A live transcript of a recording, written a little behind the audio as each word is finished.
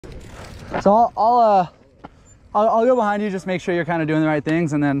So I'll go behind you, just make sure you're kind of doing the right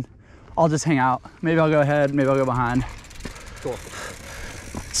things, and then I'll just hang out. Maybe I'll go ahead, maybe I'll go behind. Cool.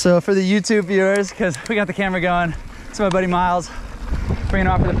 So for the YouTube viewers, because we got the camera going, it's my buddy Miles, bringing it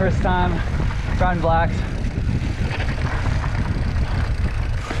off for the first time, driving blacks.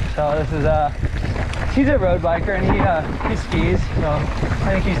 So this is he's a road biker and he skis, so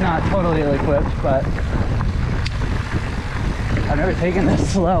I think he's not totally ill-equipped, but I've never taken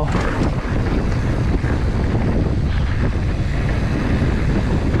this slow.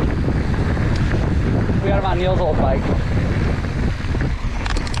 We got him on Neil's old bike.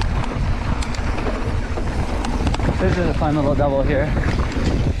 This is a fun little double here.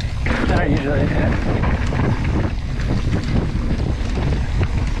 I don't usually do it.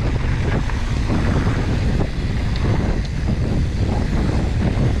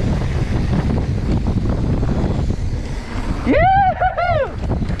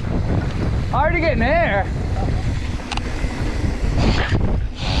 Hard to get in there.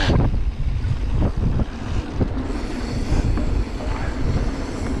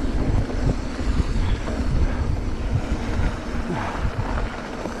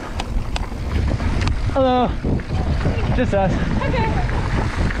 Hello. Just us. Okay.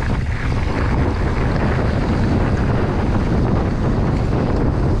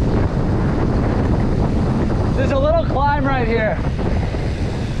 There's a little climb right here.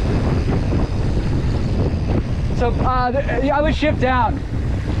 So I would shift down.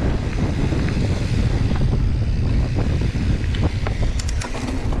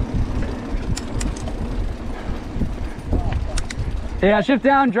 Yeah, shift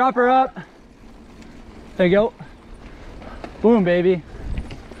down, drop her up. There you go. Boom, baby.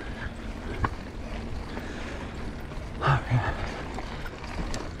 Okay.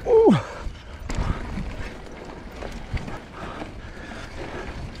 Ooh.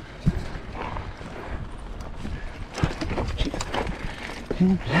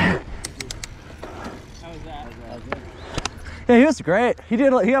 How was that? Yeah, he was great. He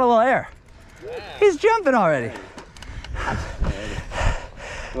got a little air. Yeah. He's jumping already.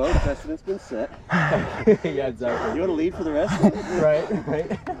 Well, the precedent's been set. Yeah, exactly. You want to lead for the rest of it? Right.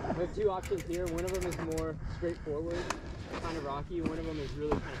 We have two options here. One of them is more straightforward, kind of rocky. One of them is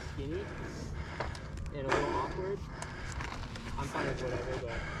really kind of skinny and a little awkward. I'm fine with whatever,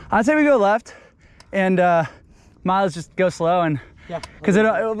 but I'd say we go left, and Miles just go slow, and yeah, because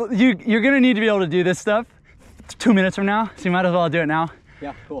you're gonna need to be able to do this stuff 2 minutes from now, so you might as well do it now.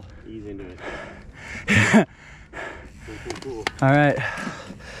 Yeah, cool. Ease into it. Cool. All right.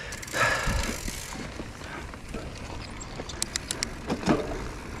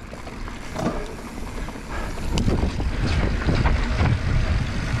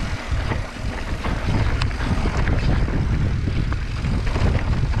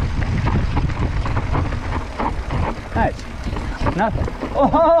 Nice. Nothing.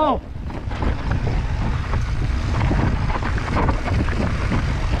 Oh!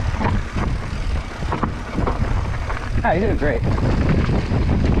 Hey, you're doing great.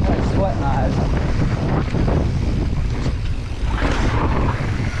 Like sweat in the eyes.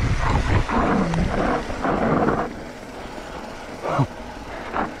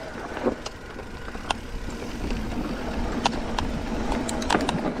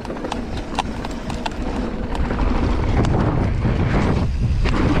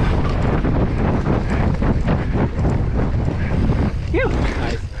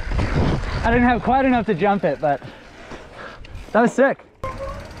 Nice. I didn't have quite enough to jump it, but that was sick.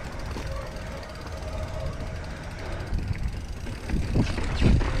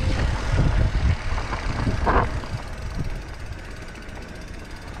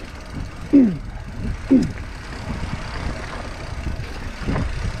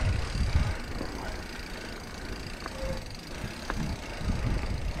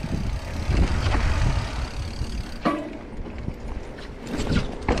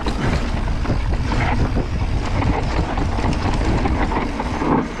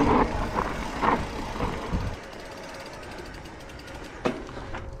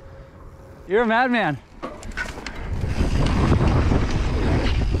 You're a madman.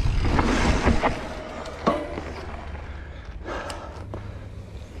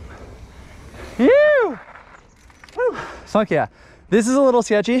 Phew! Woo! Fuck yeah. This is a little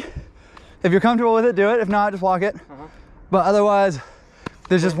sketchy. If you're comfortable with it, do it. If not, just walk it. But otherwise,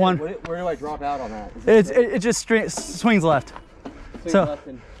 there's just one. Where do I drop out on that? It just swings left. Swings so left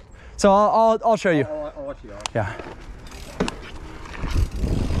and so I'll show you. I'll watch you out. Yeah.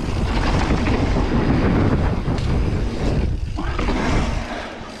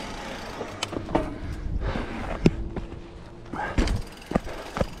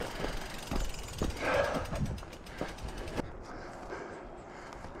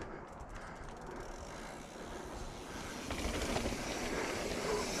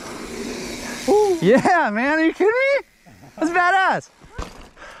 Yeah, man, are you kidding me? That's badass.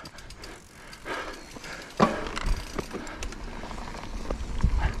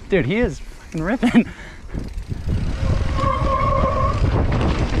 Dude, he is fucking ripping.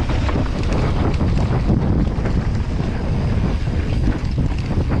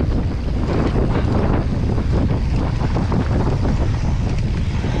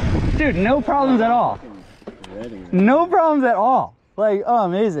 Dude, no problems at all. No problems at all. Like, oh,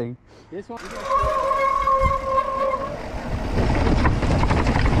 amazing. This one.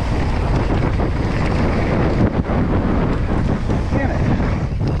 Damn it.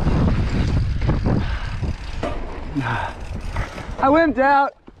 I wimped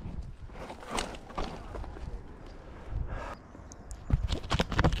out.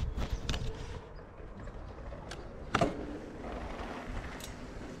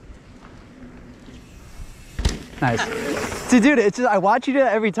 Nice. See, dude, it's just, I watch you do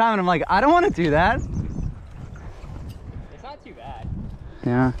that every time and I'm like, I don't want to do that. It's not too bad.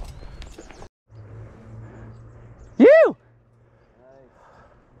 Yeah. You!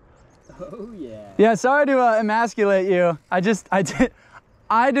 Oh yeah. Yeah, sorry to emasculate you. I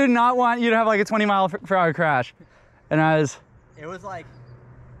did not want you to have like a 20-mile-per-hour crash. And I was... It was like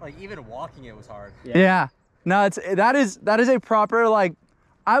even walking it was hard. Yeah. No, that is a proper, like,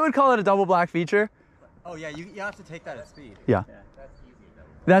 I would call it a double black feature. Oh yeah, you have to take that at speed. Yeah. That's easy.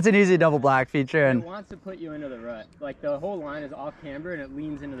 That's an easy double black feature. It And wants to put you into the rut. Like the whole line is off camber and it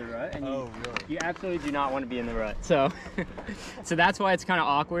leans into the rut. And you absolutely do not want to be in the rut. So, so that's why it's kind of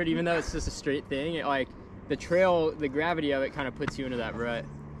awkward, even though it's just a straight thing. It, like the trail, the gravity of it kind of puts you into that rut.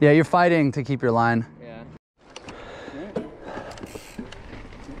 yeah, you're fighting to keep your line. Yeah.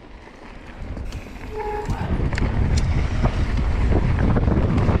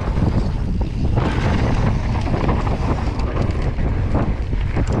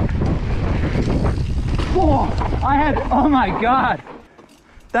 Oh my God.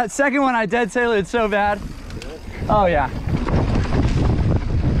 That second one I dead sailed so bad. Oh yeah.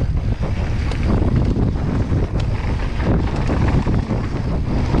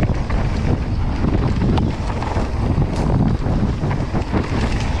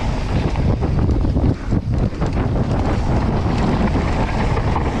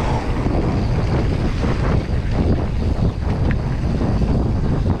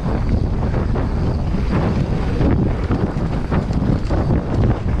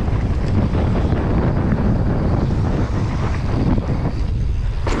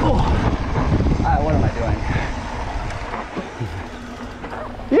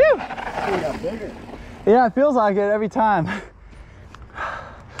 Yeah, it feels like it every time.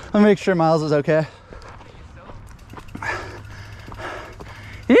 Let me make sure Miles is okay.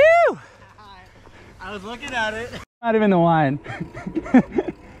 Ew! I was looking at it. Not even the wine.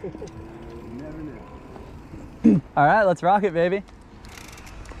 All right, let's rock it, baby.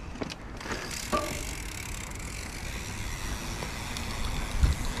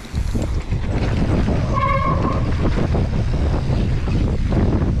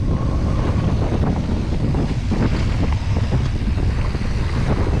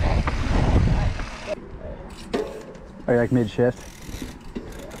 Are you like mid-shift?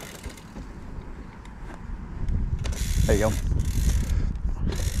 There you go.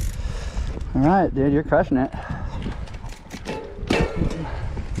 All right, dude, you're crushing it. He's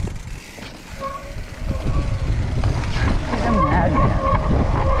a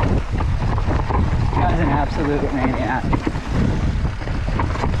madman. This guy's an absolute maniac.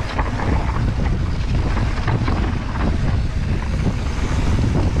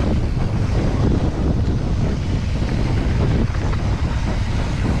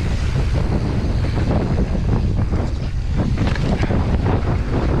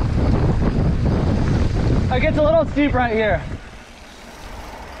 It gets a little steep right here.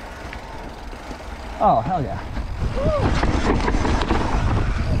 Oh, hell yeah.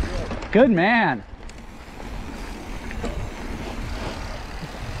 Good man.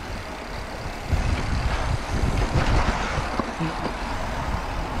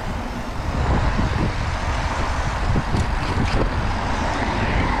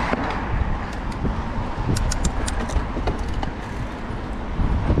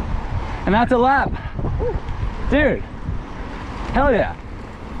 And that's a lap. Dude, hell yeah.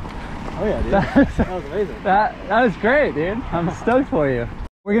 Oh yeah, dude. That was amazing. That was great, dude. I'm stoked for you.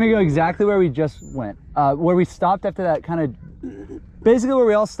 We're gonna go exactly where we just went. Where we stopped after that kind of, basically where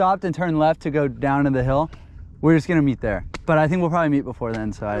we all stopped and turned left to go down to the hill. We're just gonna meet there. But I think we'll probably meet before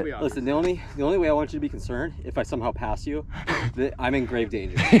then, so Listen, the only way I want you to be concerned, if I somehow pass you, that I'm in grave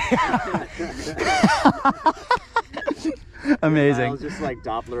danger. Amazing. I was just like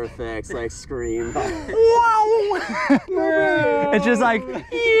Doppler effects, like scream. Wow. It's just like,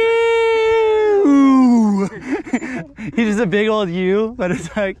 you. He's just a big old you, but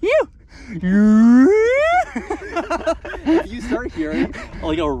it's like, you. If you start hearing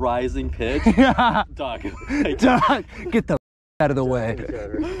like a rising pitch, dog, Dog, get the out of the way.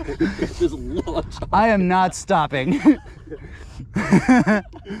 Just launch. I am not stopping.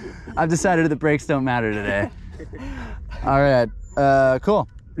 I've decided the brakes don't matter today. All right, cool.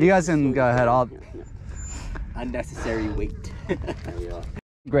 You guys can go ahead. I'll. Unnecessary weight.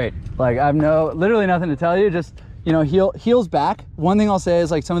 Great. Like I've literally nothing to tell you. Just heels back. One thing I'll say is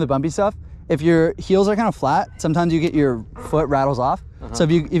like some of the bumpy stuff. If your heels are kind of flat, sometimes you get your foot rattles off. So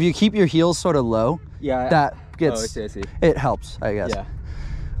if you keep your heels sort of low, that gets. I see. It helps, I guess. Yeah.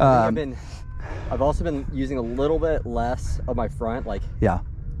 I've also been using a little bit less of my front, like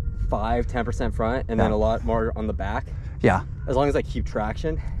 5-10% front, and then a lot more on the back. Yeah. As long as I keep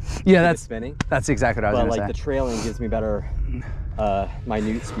traction. Yeah, that's spinning. That's exactly what I was gonna say. But like the trailing gives me better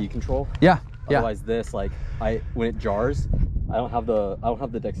minute speed control. Yeah. Otherwise, this when it jars, I don't have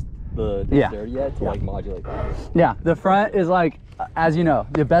the dexterity yet to like modulate that. Yeah, the front is like, as you know,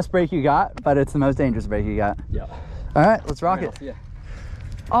 the best brake you got, but it's the most dangerous brake you got. Yeah. All right, let's rock it.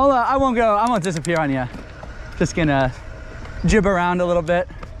 I won't disappear on you. Just gonna jib around a little bit.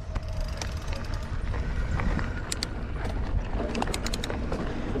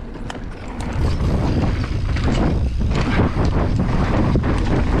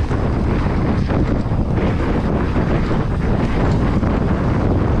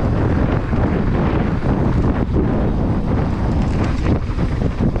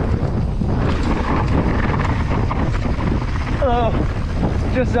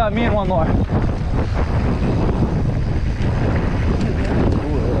 Just me and one more.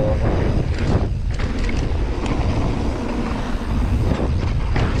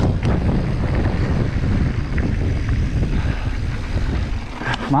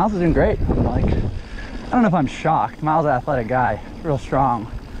 Miles is doing great. Like, I don't know if I'm shocked. Miles is an athletic guy, real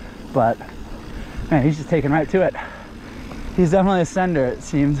strong, but man, he's just taking right to it. He's definitely a sender, it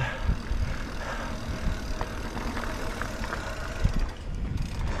seems.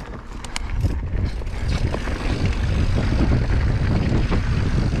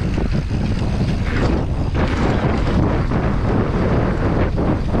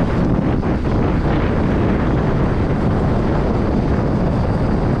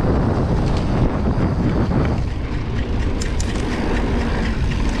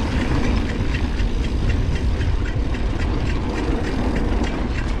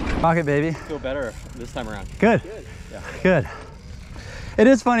 Rock it, baby. Feel better this time around. Good. Yeah. Good. It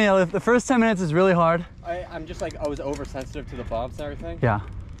is funny, the first 10 minutes is really hard. I'm just like, I was oversensitive to the bumps and everything. Yeah.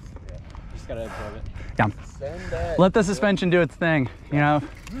 Just gotta absorb it. Yeah. Let the suspension do its thing, you know?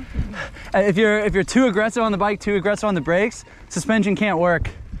 If you're too aggressive on the bike, too aggressive on the brakes, suspension can't work.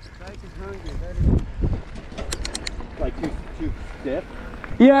 Like too stiff?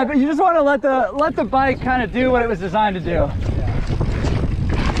 Yeah, but you just want to let the bike kind of do what it was designed to do.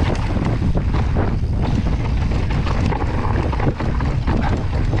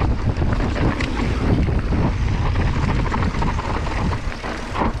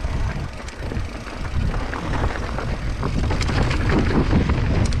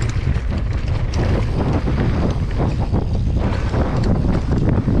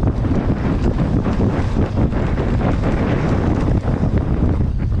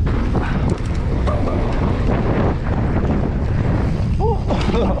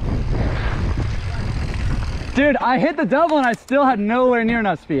 Dude, I hit the double and I still had nowhere near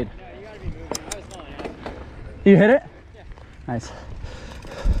enough speed. Yeah, you gotta be moving. I was slowing down. You hit it? Yeah. Nice.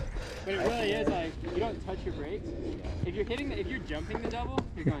 But it really is like, you don't touch your brakes. If you're jumping the double,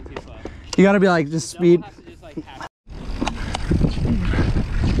 you're going too slow. You gotta be like, just speed. Double has to just like tap.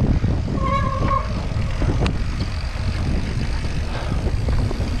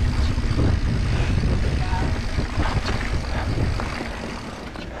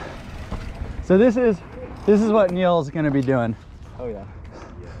 So this is what Neil's gonna be doing. Oh yeah.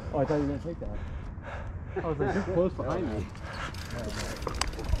 Oh, I thought you were gonna take that. I was like, you're close behind me.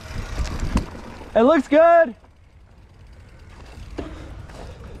 It looks good. Yeah,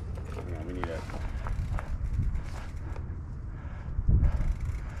 we need it.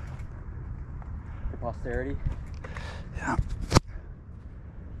 For posterity. Yeah.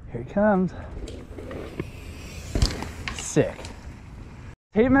 Here he comes. Sick.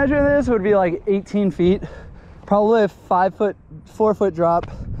 Tape measure this would be like 18 feet, probably a 4 foot drop.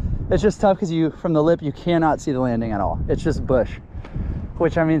 It's just tough because from the lip, you cannot see the landing at all. It's just bush,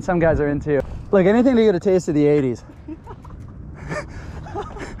 which I mean, some guys are into. Like anything to get a taste of the 80s.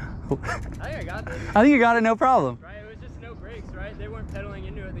 I think I got this. I think you got it, no problem. Right, it was just no brakes, right? They weren't pedaling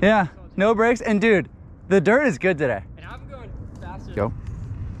into it. Yeah, no brakes. And dude, the dirt is good today. And I'm going faster. Go.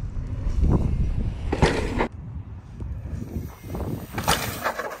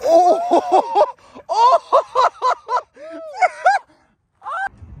 Oh! Oh!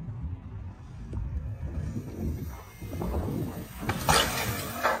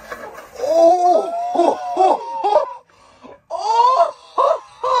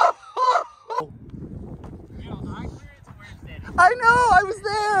 I know, I was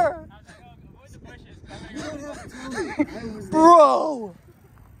there. Bro.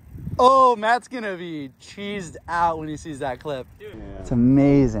 Oh, Matt's gonna be cheesed out when he sees that clip. Dude. Yeah. It's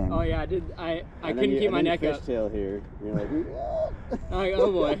amazing. Oh yeah, I couldn't keep my neck up. Fishtail here. You're like, I'm like,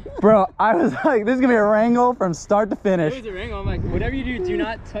 oh boy. Bro, I was like, this is gonna be a wrangle from start to finish. It was a wrangle. I'm like, whatever you do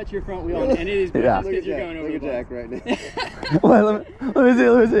not touch your front wheel on any of these bridges because you're going over the Jack right now. Wait, let me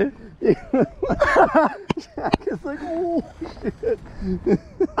see. Jack is like, oh shit.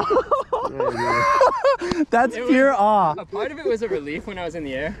 That's pure awe. A part of it was a relief when I was in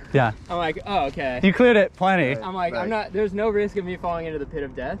the air. Yeah. I'm like, oh, okay. You cleared it plenty. I'm like, there's no risk of me falling into the pit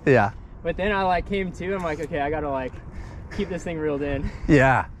of death. Yeah. But then I like came to, I'm like, okay, I gotta like keep this thing reeled in.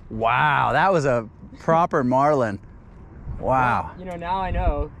 Yeah. Wow, that was a proper marlin. Wow. Well, you know, now I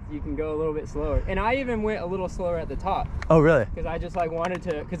know you can go a little bit slower. And I even went a little slower at the top. Oh, really? Because I just like wanted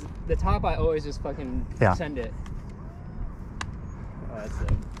to, because the top I always just fucking send it. Oh, that's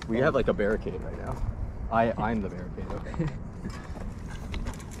it. We have like a barricade right now. I'm the barricade. Okay.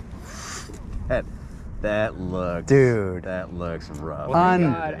 That looks, dude. That looks rough. Well,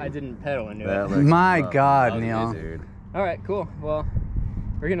 thank God I didn't pedal into it. My God, Neil. Dude. All right, cool. Well,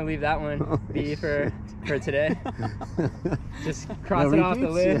 we're gonna leave that one be for today. Just cross it off the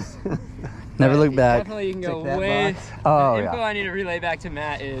list. Never look back. Definitely, you can go way. Oh, the info I need to relay back to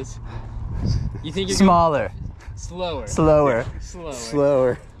Matt is, you think you're smaller, slower, slower,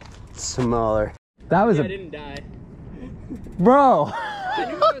 smaller. That was I didn't die. Bro. I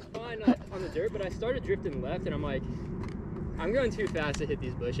knew I was fine on the dirt, but I started drifting left, and I'm like, I'm going too fast to hit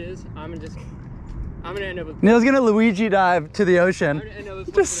these bushes. I'm gonna end up with. Neil's gonna Luigi dive to the ocean. I'm gonna end up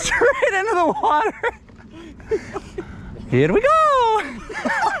with just straight into the water. Here we go.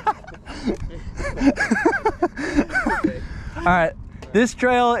 All right, this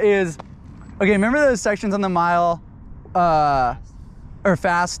trail is okay. Remember those sections on the mile, or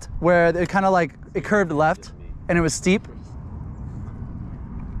fast, where it kind of like it curved left and it was steep.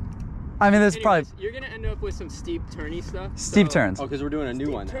 I mean, this probably. You're gonna end up with some steep, turny stuff. Steep turns. Oh, because we're doing a new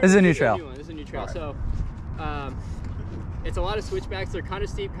one. This is a new trail. This is a new trail. Right. So, it's a lot of switchbacks. They're kind of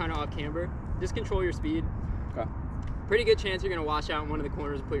steep, kind of off camber. Just control your speed. Okay. Pretty good chance you're gonna wash out in one of the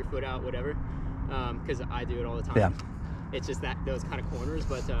corners and put your foot out, whatever. Because I do it all the time. Yeah. It's just those kind of corners,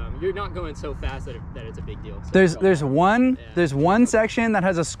 but you're not going so fast that it's a big deal. So there's one section that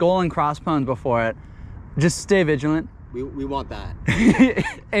has a skull and crossbones before it. Just stay vigilant. We want that.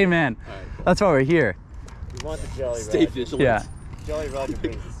 Amen. Right. That's why we're here. We want the Jolly Stay Roger. vigilant. Yeah. Jolly Roger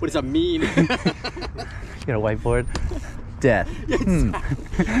brings us. What does that mean? You got a whiteboard? Death.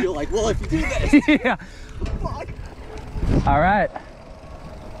 You're like, well, if you do this. Yeah. All right.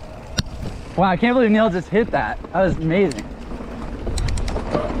 Wow, I can't believe Neil just hit that. That was amazing.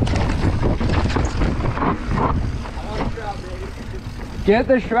 Get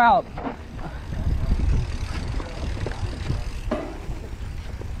the shroud.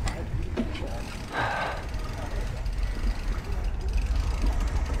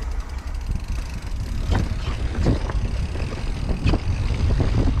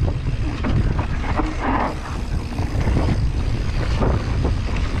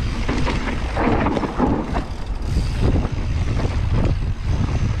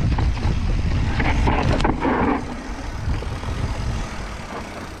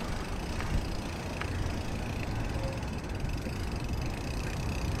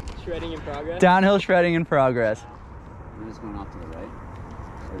 Shredding in progress. Downhill shredding in progress. We're just going off to the right.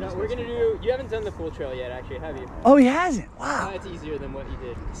 No, we're gonna do. You haven't done the full trail yet, actually, have you? Oh, he hasn't. Wow. It's easier than what you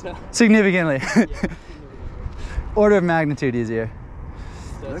did. So. Significantly. Yeah, Order of magnitude easier.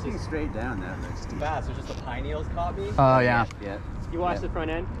 So Looking straight down, that looks too fast. There's just the pine needles caught me. Oh yeah. Yeah. You watched the front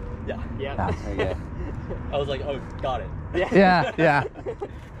end? Yeah. Yeah. Okay. I was like, oh, got it. Yeah. Yeah.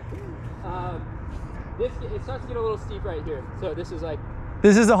 It starts to get a little steep right here. So this is like.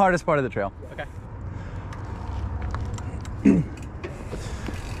 This is the hardest part of the trail. Okay.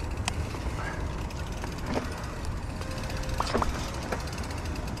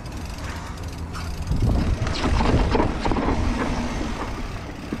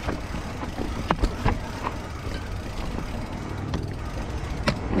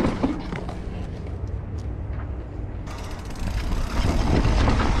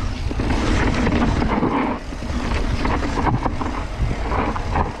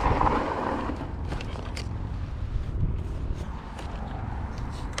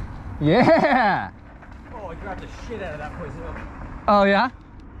 Yeah. Oh, I grabbed the shit out of that poison oak. Oh yeah?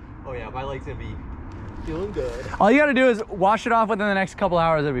 Oh yeah, my leg's gonna be feeling good. All you gotta do is wash it off within the next couple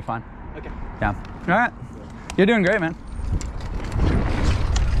hours, it'll be fine. Okay. Yeah. All right. You're doing great, man.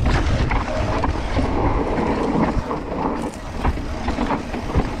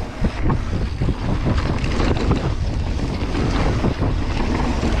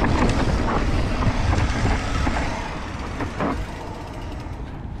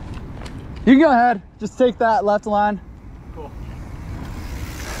 You can go ahead. Just take that left line. Cool.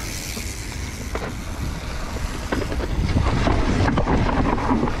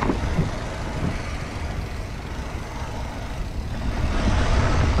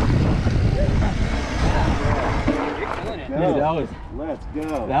 Dude, let's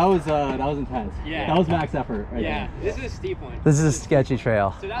go. That was intense. Yeah. That was max effort right Yeah, there. this is a steep one. This is a sketchy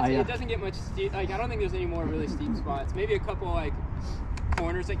trail. So that's, it doesn't get much steep. Like, I don't think there's any more really steep spots. Maybe a couple like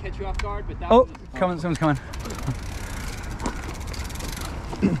corners that catch you off guard, but that Oh, was someone's coming.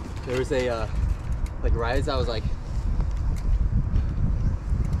 There was a like rides I was like,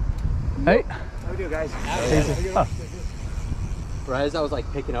 Hey. How we doing, guys? Oh. right as I was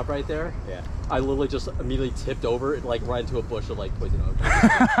like picking up right there, Yeah. I literally just immediately tipped over and like right into a bush of like poison oak.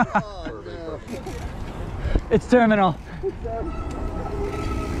 Oh, no. It's terminal.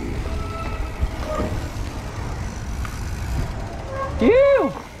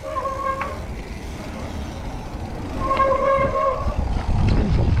 Ew.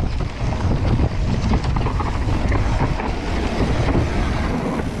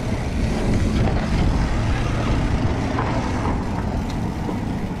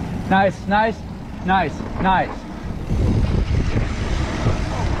 Nice, nice, nice, nice.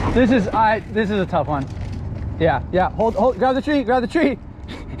 This is a tough one. Yeah, yeah. Hold, grab the tree, grab the tree.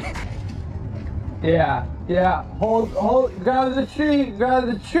 Yeah, yeah. Hold, grab the tree, grab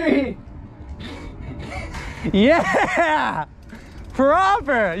the tree. Yeah!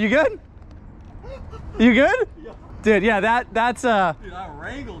 Proper! You good? You good? Yeah. Dude, yeah, that's Dude, I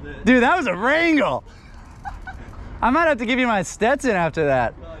wrangled it. dude, that was a wrangle. I might have to give you my Stetson after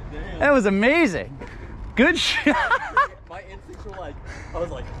that. God damn. That was amazing. Good shot. My instincts were like, I was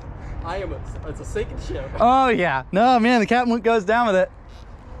like, it's a sinking ship. Oh yeah. No, man, the captain goes down with it.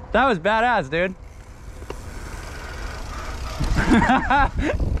 That was badass, dude.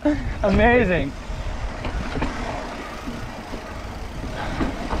 Amazing.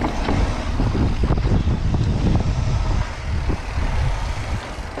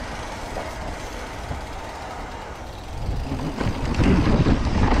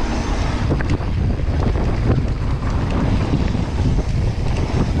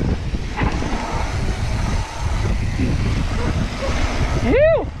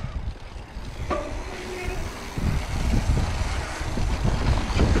 Ew.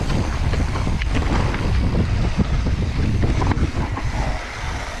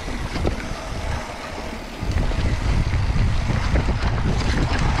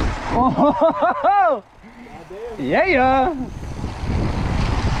 Oh, yeah, yeah.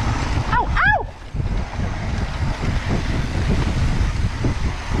 Ow, ow.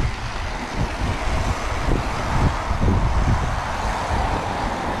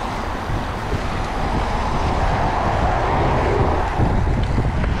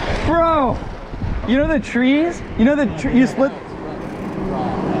 Bro, you know the trees? You know you split.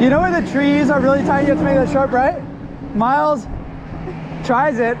 You know where the trees are really tight? You have to make that sharp right. Miles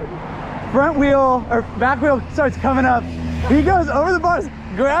tries it. Front wheel or back wheel starts coming up. He goes over the bars,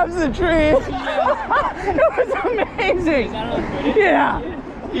 grabs the tree. It was amazing. Yeah,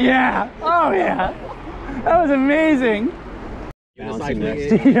 yeah. Oh yeah, that was amazing. Bouncing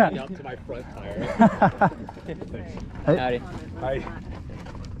next. Yeah. Up to my front tire. Howdy. Hi.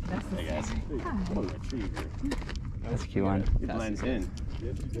 Hey guys. That's a cute one. It blends in.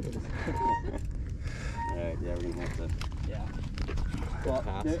 Alright, yeah, we're gonna have to. Yeah. Well,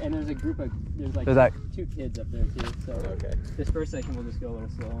 and there's a group of, there's like There's 2 kids up there too. So Okay. this first section we'll just go a little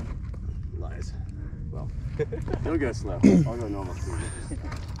slow on. Lies. Well, don't go slow. I'll go normal speed.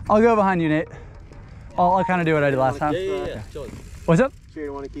 I'll go behind you, Nate. I'll kind of do what I did last time. Yeah. Chill. What's up? Sure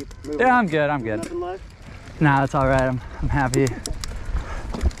you want to keep moving? Yeah, I'm good. I'm good. Nothing left? Nah, that's all right. I'm happy.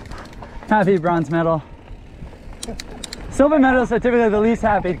 Happy bronze medal. Silver medals are typically the least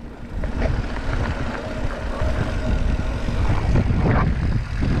happy.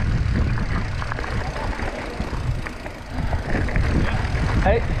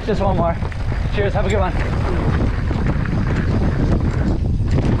 Hey, just one more. Cheers. Have a good one.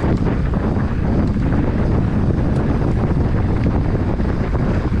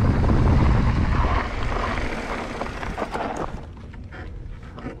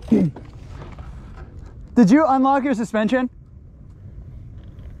 Did you unlock your suspension?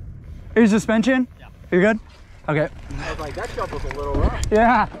 Your suspension? Yeah. You're good? Okay. I was like, that jump was a little rough.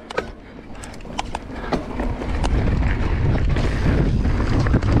 Yeah.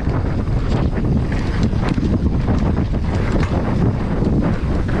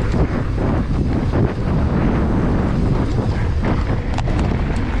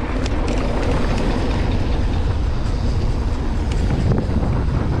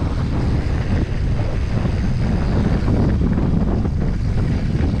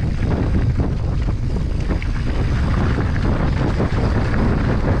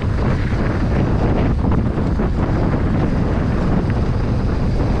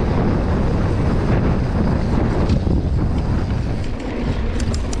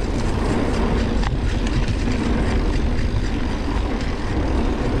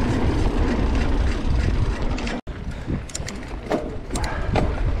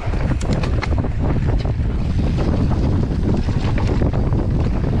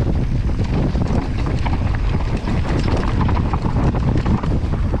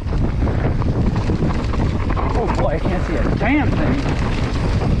 Damn thing.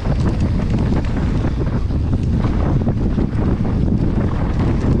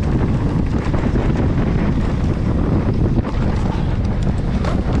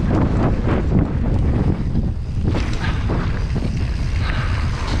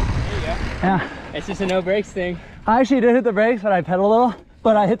 Yeah. It's just a no brakes thing. I actually did hit the brakes, but I pedaled a little,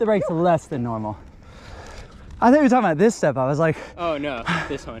 but I hit the brakes less than normal. I thought you were talking about this step. I was like, oh no,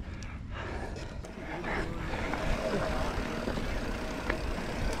 this one.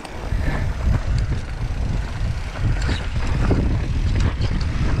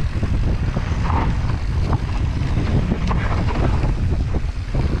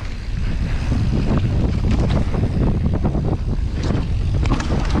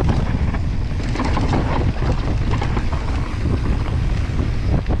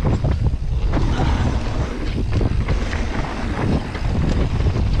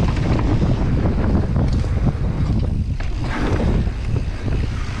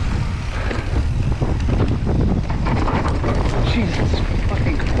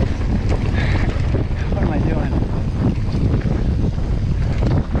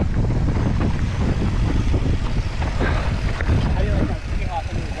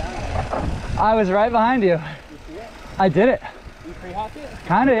 I was right behind you. You see it? I did it. You pre-hopped it?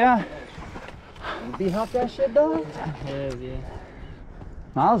 Kinda, yeah. You be-hop that shit, dog? Hell yeah.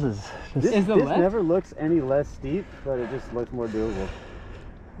 Miles is just... This left? never looks any less steep, but it just looks more doable.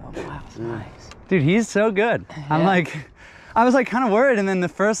 Oh wow, that's nice. Dude, he's so good. I'm like, I was like kind of worried, and then the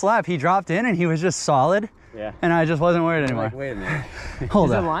first lap he dropped in and he was just solid. Yeah. And I just wasn't worried anymore. Like, wait a minute. Hold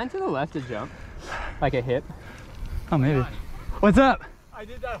Is up. the line to the left a jump? Like a hip? Oh, maybe. What's up? I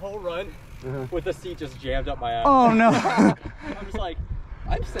did that whole run with the seat just jammed up my ass. Oh no. I'm just like,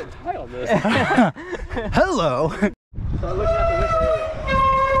 I'm sitting high on this. Hello. So I looked at the window.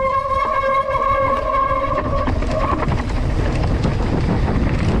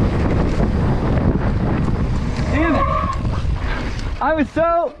 Damn it. I was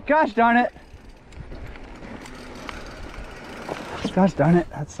so, gosh darn it. Gosh darn it,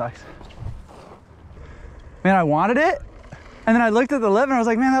 that sucks. Man, I wanted it, and then I looked at the lip and I was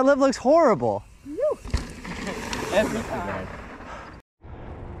like, man, that lip looks horrible. Every time.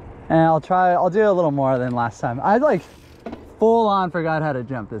 And I'll do a little more than last time. I like full on forgot how to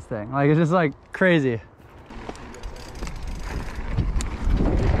jump this thing. Like, it's just like crazy.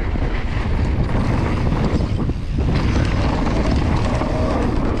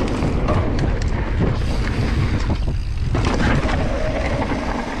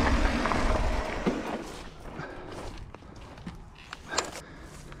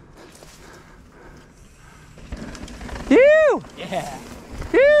 Yeah.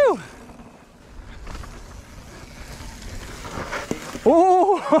 Phew!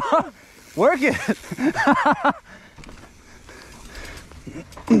 Oh, work it.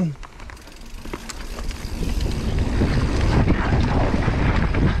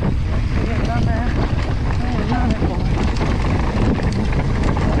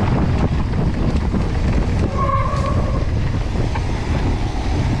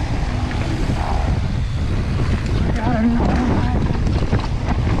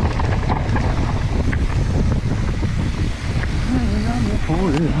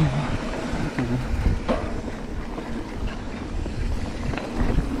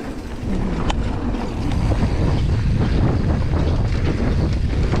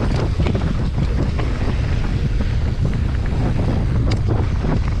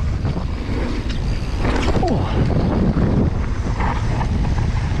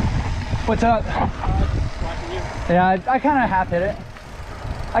 What's up? Yeah, I kind of half hit it.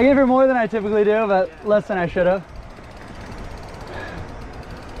 I gave her more than I typically do, but less than I should have.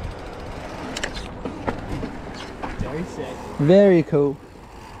 Very sick. Very cool.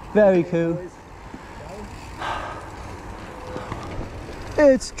 Very cool.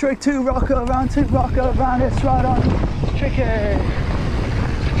 It's trick 2 rocker, round 2 rocker, round it's right on. Tricky.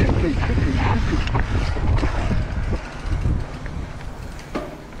 Tricky, tricky, tricky.